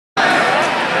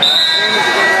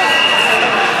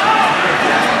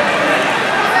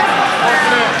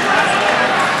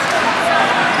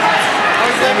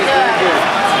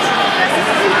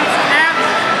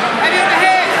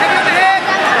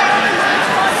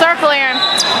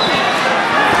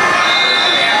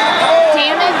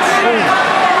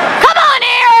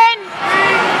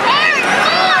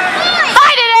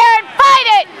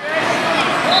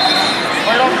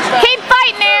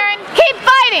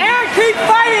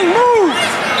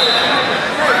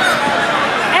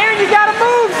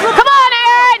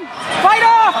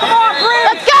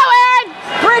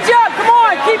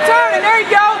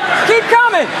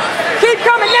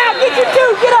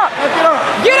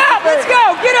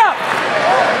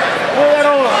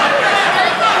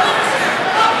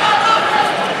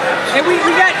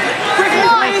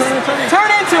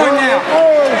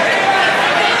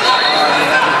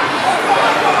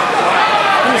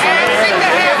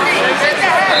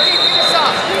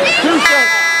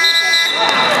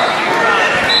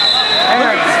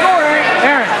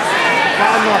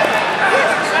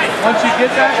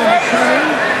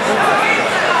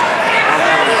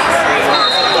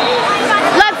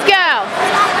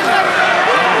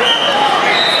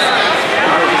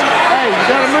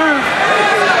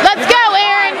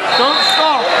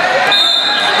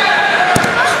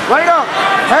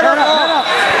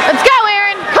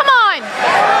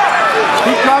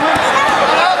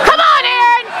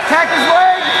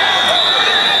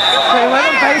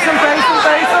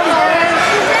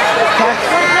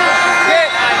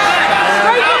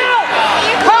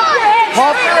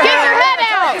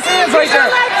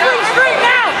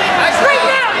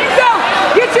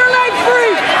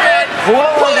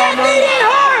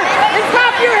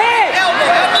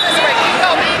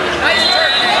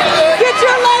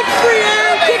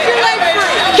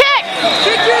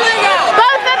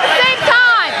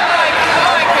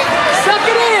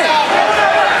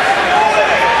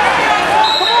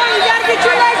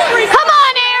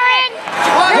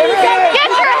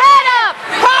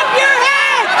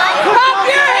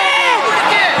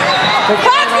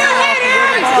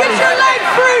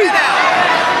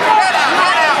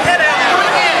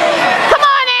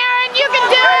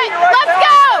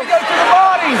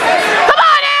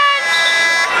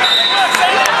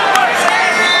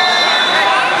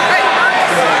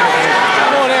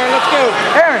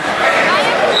Aaron.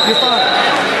 You're fine.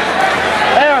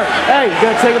 Aaron, hey, you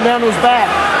gotta take him down to his back.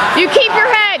 You keep your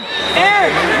head.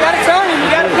 Aaron, you gotta turn him, you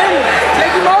gotta pin him.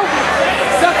 Take him over.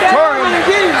 Suck that arm and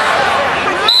get him.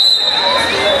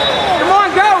 Come on,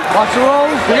 go. Watch the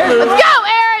rolls. Let's go,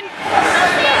 Aaron.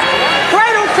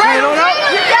 Cradle, cradle.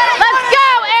 You got it. Let's go,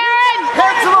 Aaron.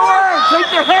 Head to the leg. Take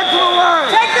your head to the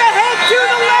leg. Take the head to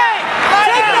the leg.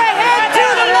 Take the head to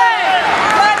the leg.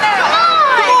 Right now.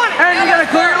 Come on. Aaron, you gotta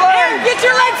clear your leg. Aaron, get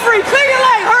your leg free.